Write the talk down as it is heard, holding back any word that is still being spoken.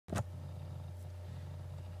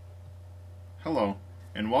Hello,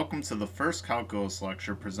 and welcome to the first calculus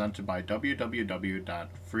lecture presented by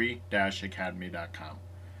www.free-academy.com.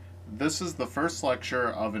 This is the first lecture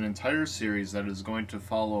of an entire series that is going to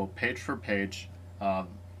follow page for page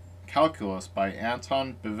calculus by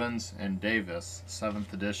Anton, Bivens, and Davis,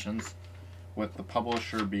 7th editions, with the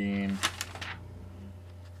publisher being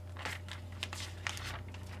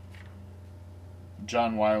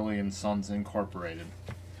John Wiley & Sons Incorporated.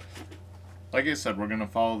 Like I said, we're going to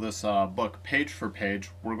follow this book page for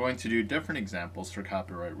page. We're going to do different examples for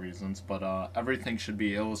copyright reasons, but everything should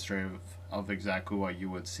be illustrative of exactly what you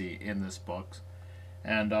would see in this book.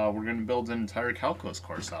 And we're going to build an entire calculus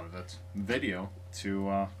course out of it, video,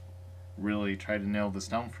 to really try to nail this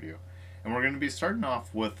down for you. And we're going to be starting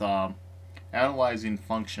off with analyzing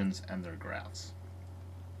functions and their graphs.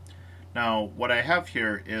 Now, what I have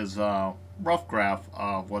here is a rough graph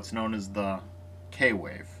of what's known as the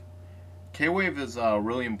K-wave. K-wave is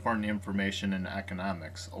really important information in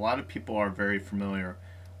economics. A lot of people are very familiar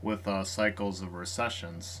with cycles of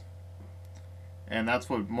recessions, and that's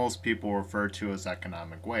what most people refer to as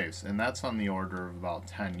economic waves, and that's on the order of about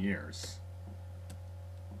 10 years.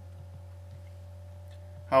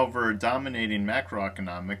 However, dominating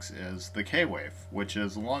macroeconomics is the K-wave, which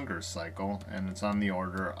is a longer cycle, and it's on the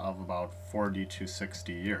order of about 40 to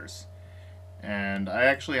 60 years. And I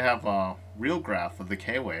actually have a real graph of the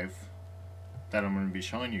K-wave that I'm going to be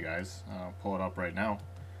showing you guys. I'll pull it up right now.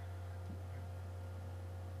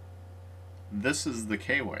 This is the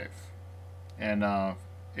K-wave, and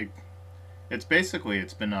it's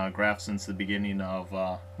been a graph since the beginning of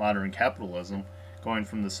modern capitalism, going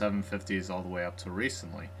from the 750s all the way up to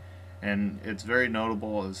recently. And it's very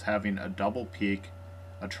notable as having a double peak,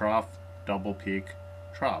 a trough, double peak,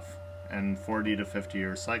 trough, and 40 to 50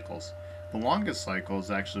 year cycles. The longest cycle has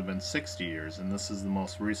actually been 60 years, and this is the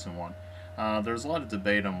most recent one. There's a lot of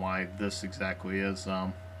debate on why this exactly is.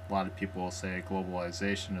 A lot of people will say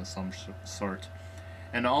globalization of some sort.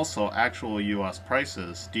 And also, actual U.S.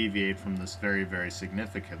 prices deviate from this very, very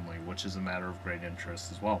significantly, which is a matter of great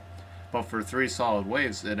interest as well. But for three solid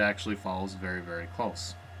waves, it actually follows very, very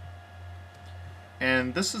close.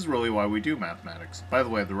 And this is really why we do mathematics. By the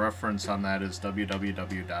way, the reference on that is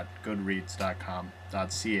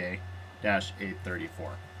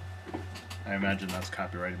www.goodreads.com.ca-834. I imagine that's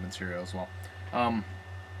copyrighted material as well.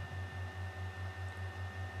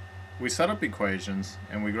 We set up equations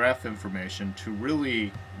and we graph information to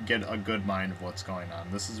really get a good mind of what's going on.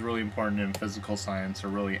 This is really important in physical science, or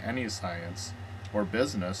really any science or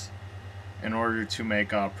business, in order to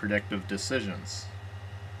make predictive decisions,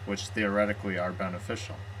 which theoretically are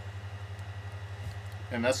beneficial.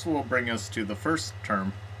 And this will bring us to the first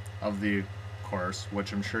term of the course,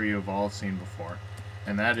 which I'm sure you've all seen before,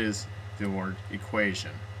 and that is the word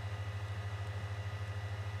equation.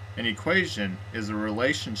 An equation is a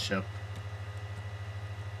relationship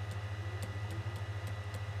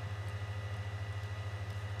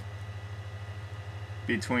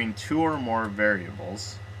between two or more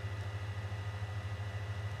variables,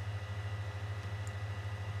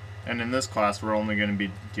 and in this class we're only going to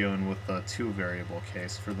be dealing with the two variable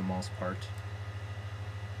case for the most part,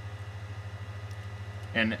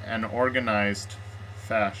 in an organized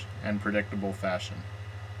and predictable fashion.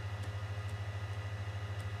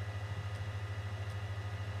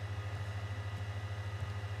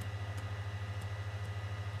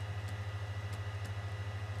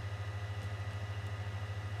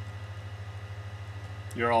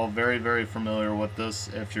 You're all very, very familiar with this.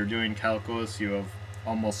 If you're doing calculus, you have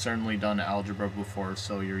almost certainly done algebra before,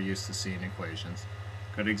 so you're used to seeing equations.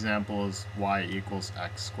 Good example is y equals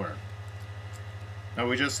x squared. Now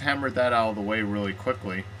we just hammered that out of the way really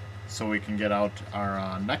quickly so we can get out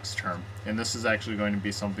our next term, and this is actually going to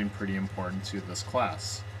be something pretty important to this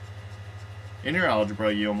class. In your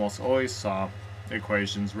algebra, you almost always saw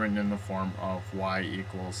equations written in the form of y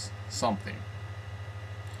equals something.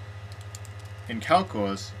 In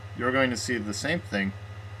calculus, you're going to see the same thing,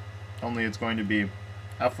 only it's going to be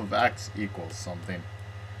f of x equals something,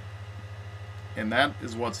 and that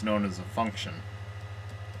is what's known as a function.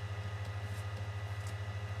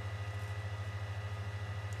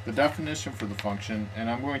 The definition for the function, and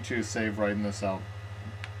I'm going to save writing this out,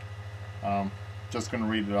 just going to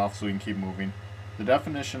read it off so we can keep moving. The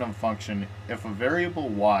definition of a function: if a variable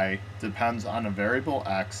y depends on a variable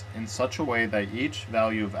x in such a way that each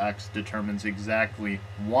value of x determines exactly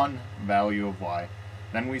one value of y,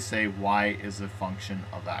 then we say y is a function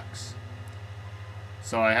of x.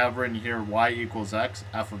 So I have written here y equals x,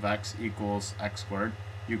 f of x equals x squared.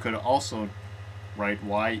 You could also write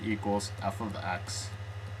y equals f of x,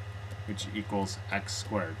 which equals x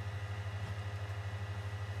squared.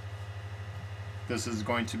 This is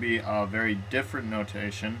going to be a very different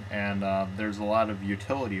notation, and there's a lot of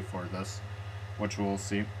utility for this, which we'll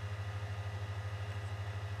see.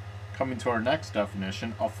 Coming to our next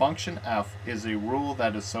definition, a function f is a rule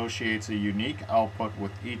that associates a unique output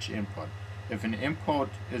with each input. If an input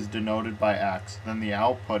is denoted by x, then the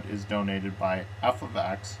output is denoted by f of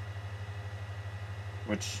x,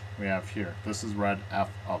 which we have here. This is read f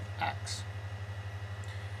of x.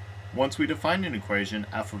 Once we define an equation,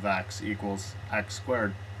 f of x equals x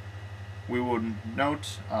squared, we would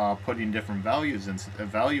note putting different values in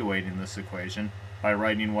evaluating this equation by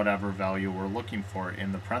writing whatever value we're looking for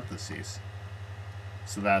in the parentheses.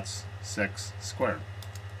 So that's 6 squared.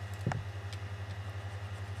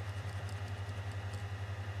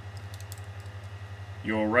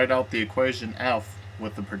 You'll write out the equation f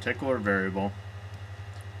with the particular variable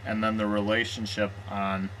and then the relationship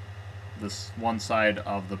on this one side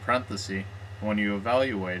of the parenthesis. When you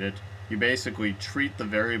evaluate it, you basically treat the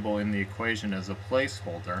variable in the equation as a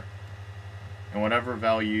placeholder, and whatever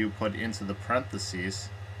value you put into the parentheses,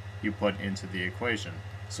 you put into the equation.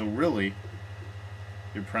 So really,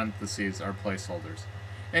 your parentheses are placeholders.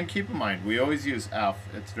 And keep in mind, we always use f,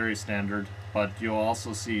 it's very standard, but you'll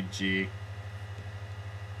also see g,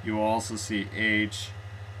 you will also see h,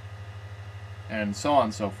 and so on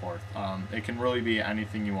and so forth. It can really be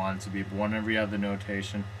anything you want it to be, but whenever you have the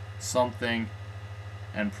notation, something,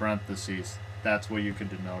 and parentheses, that's what you could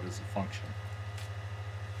denote as a function.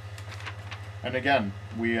 And again,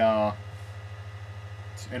 in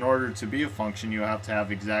order to be a function, you have to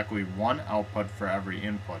have exactly one output for every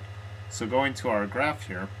input. So going to our graph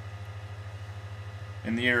here,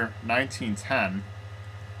 in the year 1910,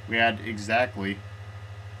 we had exactly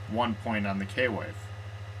 1 point on the k-wave.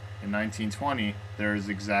 In 1920, there is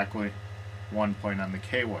exactly 1 point on the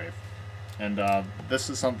k-wave. And this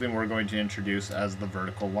is something we're going to introduce as the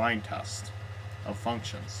vertical line test of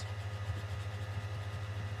functions.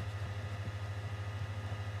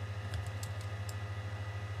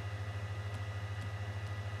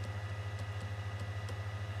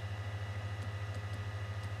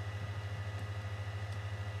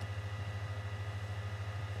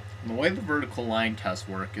 And the way the vertical line tests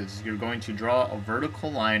work is you're going to draw a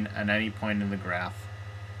vertical line at any point in the graph,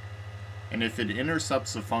 and if it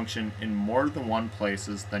intercepts a function in more than one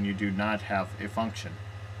places, then you do not have a function.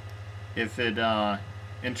 If it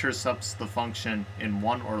intercepts the function in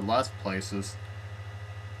one or less places,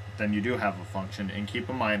 then you do have a function. And keep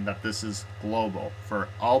in mind that this is global. For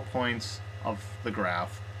all points of the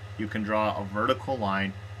graph, you can draw a vertical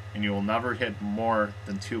line, and you will never hit more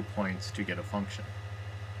than 2 points to get a function.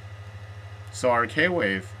 So our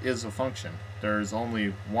k-wave is a function. There's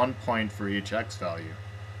only 1 point for each x value.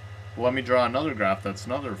 Well, let me draw another graph that's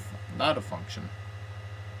not a function.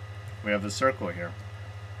 We have a circle here.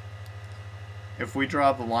 If we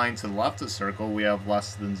draw the line to the left of the circle, we have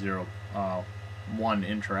less than 1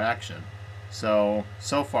 interaction. So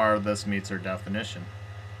far this meets our definition.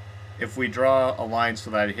 If we draw a line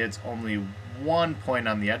so that it hits only 1 point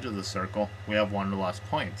on the edge of the circle, we have 1 or less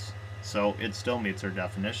points. So it still meets our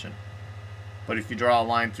definition. But if you draw a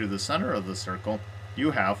line through the center of the circle,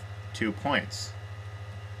 you have 2 points.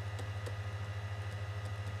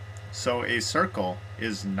 So a circle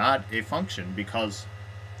is not a function because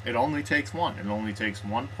it only takes one. It only takes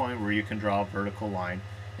 1 point where you can draw a vertical line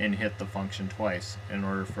and hit the function twice in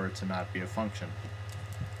order for it to not be a function.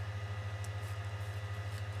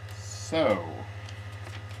 So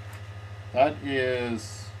that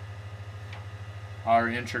is our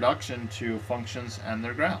introduction to functions and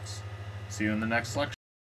their graphs. See you in the next lecture.